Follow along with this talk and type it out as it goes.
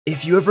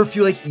If you ever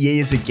feel like EA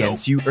is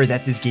against you or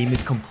that this game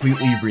is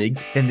completely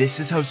rigged, then this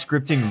is how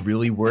scripting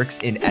really works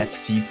in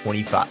FC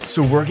 25.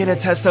 So we're gonna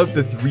test out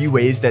the 3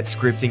 ways that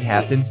scripting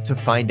happens to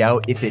find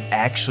out if it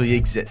actually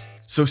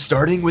exists. So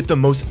starting with the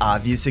most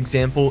obvious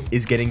example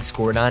is getting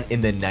scored on in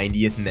the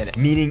 90th minute.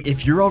 Meaning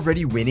if you're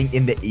already winning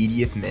in the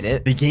 80th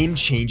minute, the game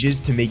changes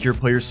to make your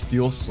players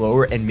feel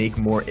slower and make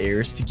more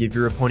errors to give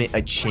your opponent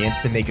a chance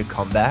to make a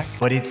comeback.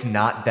 But it's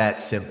not that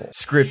simple.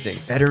 Scripting,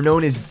 better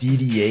known as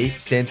DDA,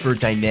 stands for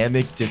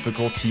Dynamic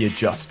Difficulty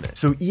Adjustment.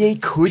 So EA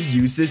could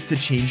use this to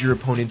change your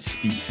opponent's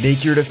speed,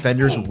 make your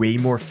defenders way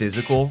more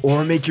physical,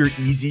 or make your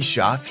easy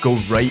shots go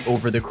right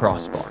over the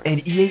crossbar.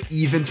 And EA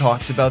even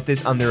talks about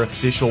this on their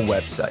official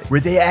website,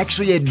 where they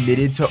actually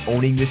admitted to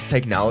owning this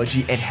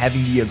technology and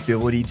having the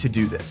ability to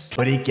do this.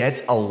 But it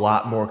gets a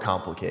lot more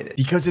complicated,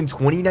 because in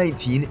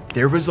 2019,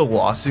 there was a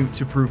lawsuit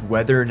to prove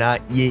whether or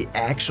not EA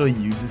actually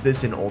uses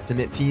this in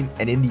Ultimate Team,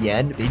 and in the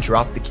end, they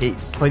dropped the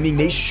case, claiming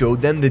they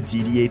showed them the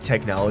DDA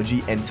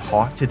technology and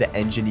talked to the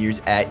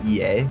engineers at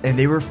EA, and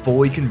they were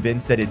fully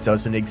convinced that it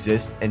doesn't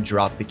exist and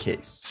dropped the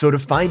case. So to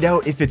find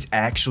out if it's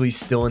actually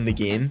still in the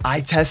game, I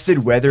tested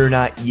whether or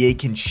not EA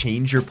can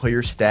change your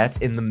player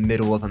stats in the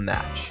middle of a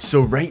match.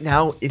 So right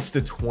now, it's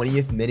the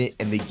 20th minute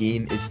and the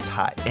game is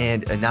tied.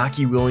 And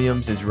Inaki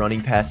Williams is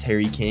running past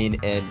Harry Kane,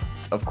 and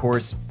of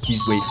course,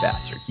 he's way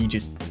faster.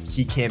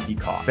 He can't be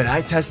caught. But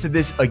I tested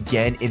this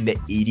again in the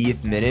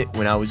 80th minute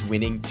when I was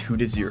winning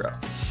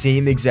 2-0.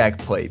 Same exact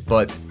play,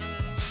 but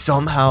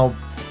somehow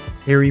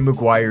Harry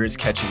Maguire is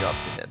catching up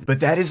to him. But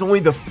that is only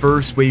the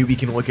first way we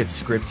can look at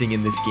scripting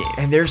in this game.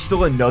 And there's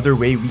still another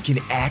way we can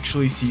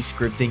actually see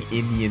scripting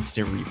in the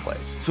instant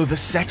replays. So the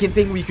second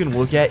thing we can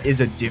look at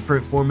is a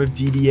different form of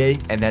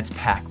DDA, and that's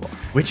pack luck,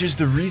 which is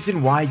the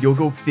reason why you'll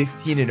go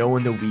 15-0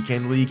 in the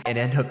weekend league and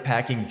end up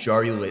packing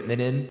Jari Litmanen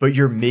in, but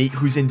your mate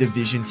who's in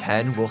Division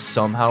 10 will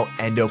somehow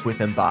end up with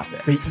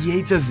Mbappe. But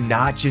EA does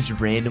not just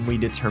randomly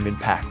determine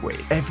pack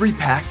weight. Every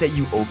pack that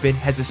you open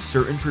has a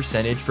certain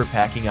percentage for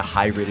packing a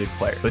high-rated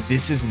player, but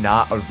this is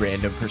not a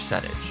random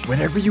percentage.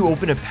 Whenever you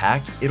open a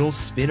pack, it'll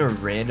spin a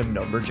random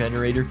number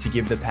generator to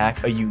give the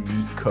pack a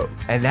unique code,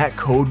 and that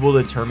code will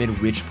determine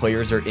which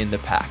players are in the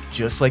pack,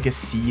 just like a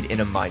seed in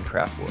a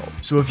Minecraft world.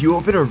 So if you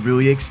open a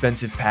really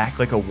expensive pack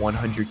like a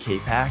 100k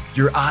pack,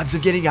 your odds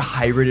of getting a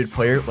high-rated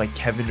player like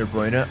Kevin De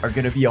Bruyne are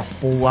going to be a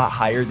whole lot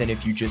higher than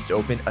if you just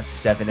open a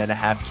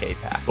 7.5k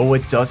pack. But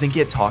what doesn't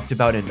get talked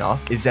about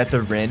enough is that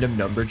the random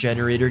number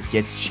generator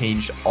gets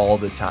changed all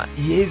the time.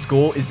 EA's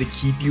goal is to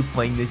keep you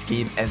playing this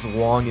game as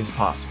long as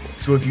possible.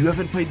 So if you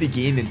haven't played the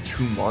game in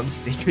 2 months,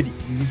 they could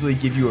easily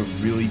give you a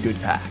really good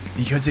pack.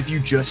 Because if you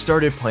just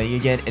started playing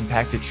again and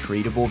packed a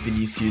tradable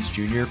Vinicius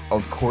Jr.,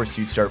 of course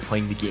you'd start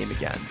playing the game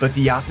again. But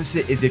the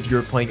opposite is if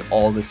you're playing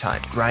all the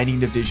time, grinding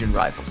division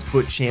rivals,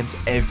 put champs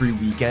every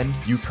weekend,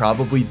 you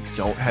probably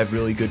don't have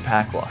really good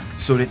pack luck.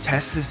 So to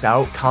test this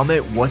out,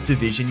 comment what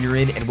division you're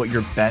in and what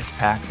your best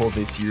pack pull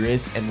this year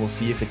is, and we'll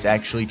see if it's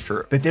actually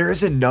true. But there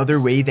is another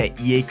way that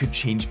EA could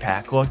change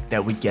pack luck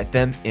that would get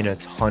them in a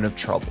ton of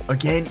trouble.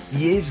 Again,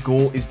 EA's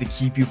goal is to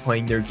keep you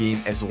playing their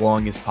game as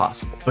long as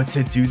possible. But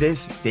to do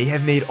this, they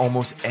have made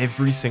almost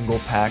every single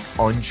pack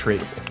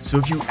untradeable. So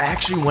if you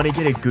actually want to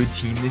get a good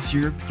team this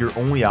year, your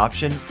only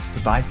option is to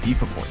buy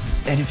FIFA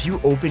points. And if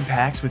you open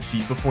packs with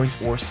FIFA points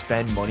or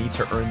spend money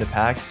to earn the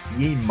packs,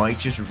 EA might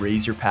just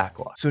raise your pack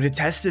luck. So to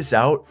test this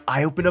out,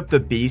 I opened up the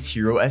base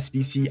hero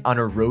SBC on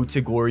a Road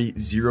to Glory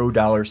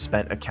 $0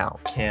 spent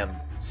account. Cam,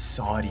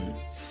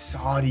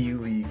 Saudi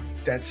League.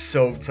 That's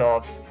so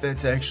tough.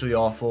 That's actually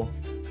awful.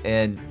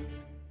 And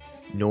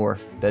Noor,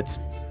 that's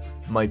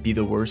might be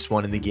the worst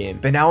one in the game.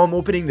 But now I'm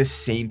opening the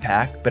same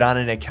pack, but on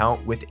an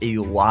account with a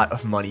lot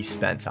of money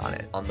spent on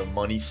it. On the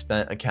money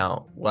spent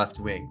account, left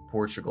wing,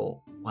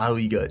 Portugal, La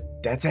Liga.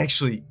 That's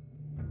actually,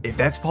 if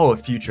that's Paul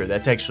of Future,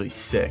 that's actually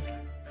sick.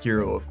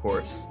 Hero, of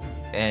course.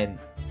 And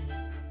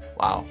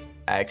wow,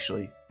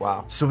 actually,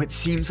 wow. So it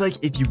seems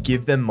like if you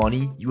give them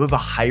money, you have a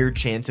higher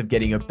chance of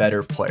getting a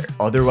better player,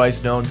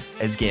 otherwise known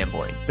as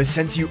gambling. But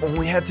since you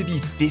only have to be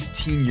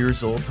 15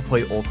 years old to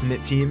play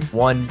Ultimate Team,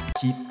 1,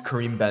 keep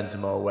Karim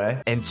Benzema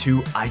away, and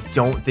 2, I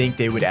don't think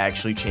they would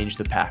actually change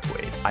the pack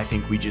weight. I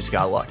think we just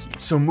got lucky.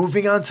 So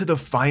moving on to the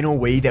final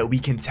way that we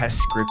can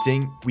test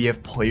scripting, we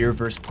have player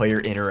versus player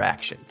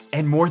interactions.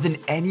 And more than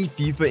any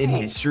FIFA in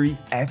history,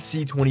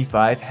 FC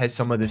 25 has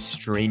some of the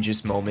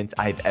strangest moments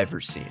I've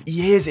ever seen.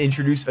 EA has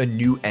introduced a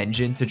new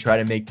engine to try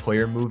to make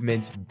player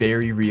movements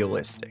very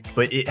realistic,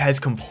 but it has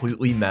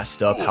completely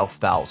messed up how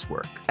fouls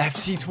work.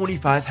 FC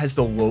 25 has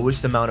the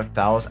lowest amount of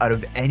fouls out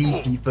of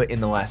any FIFA in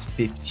the last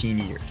 15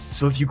 years.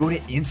 So if you go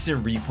to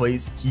instant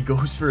replays, he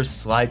goes for a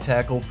slide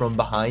tackle from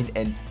behind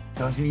and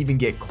doesn't even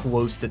get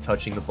close to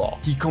touching the ball.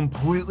 He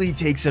completely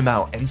takes him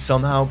out, and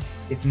somehow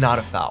it's not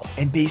a foul.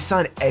 And based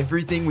on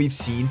everything we've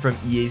seen from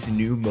EA's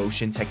new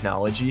motion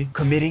technology,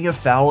 committing a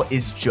foul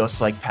is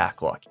just like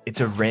pack luck. It's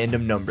a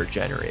random number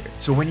generator.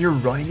 So when you're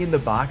running in the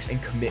box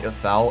and commit a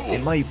foul, it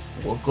might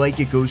look like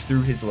it goes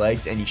through his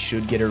legs and he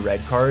should get a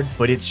red card,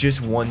 but it's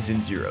just ones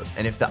and zeros.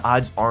 And if the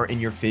odds aren't in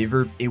your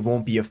favor, it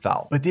won't be a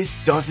foul. But this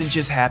doesn't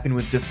just happen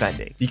with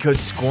defending, because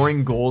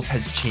scoring goals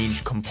has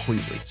changed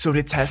completely. So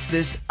to test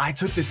this, I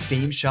took the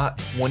same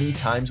shot 20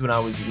 times when I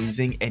was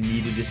losing and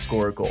needed to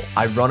score a goal.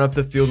 I run up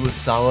the field with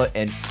Salah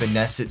and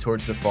finesse it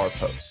towards the far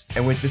post.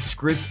 And with the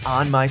script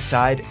on my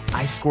side,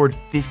 I scored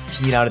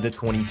 15 out of the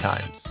 20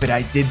 times. But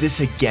I did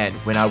this again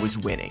when I was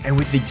winning. And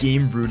with the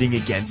game rooting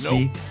against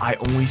me, I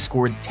only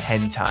scored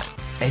 10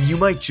 times. And you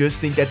might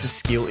just think that's a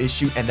skill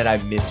issue and that I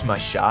missed my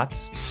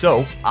shots.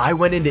 So I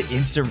went into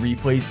instant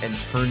replays and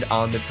turned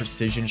on the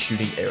precision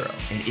shooting arrow.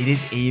 And it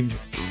is aimed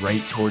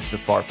right towards the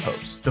far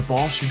post. The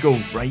ball should go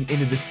right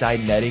into the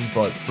side netting,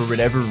 but for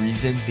whatever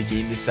reason, the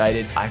game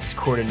decided I've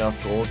scored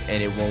enough goals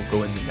and it won't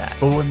go in the net.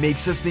 But what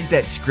makes us think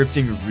that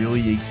scripting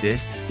really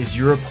exists is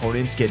your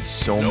opponents get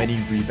so many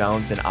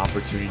rebounds and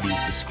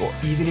opportunities to score.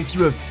 Even if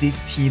you have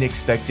 15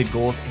 expected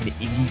goals and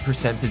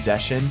 80%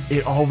 possession,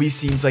 it always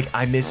seems like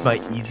I miss my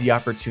easy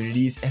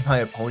opportunities and my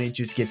opponent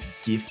just gets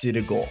gifted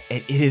a goal.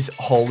 And it is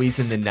always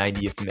in the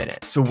 90th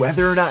minute. So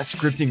whether or not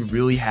scripting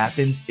really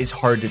happens is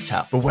hard to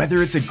tell. But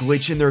whether it's a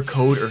glitch in their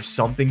code or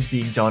something's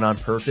being done on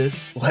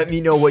purpose, let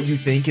me know what you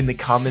think in the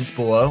comments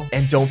below.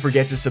 And don't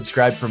forget to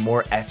subscribe for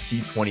more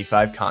FC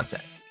 25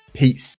 content. Peace.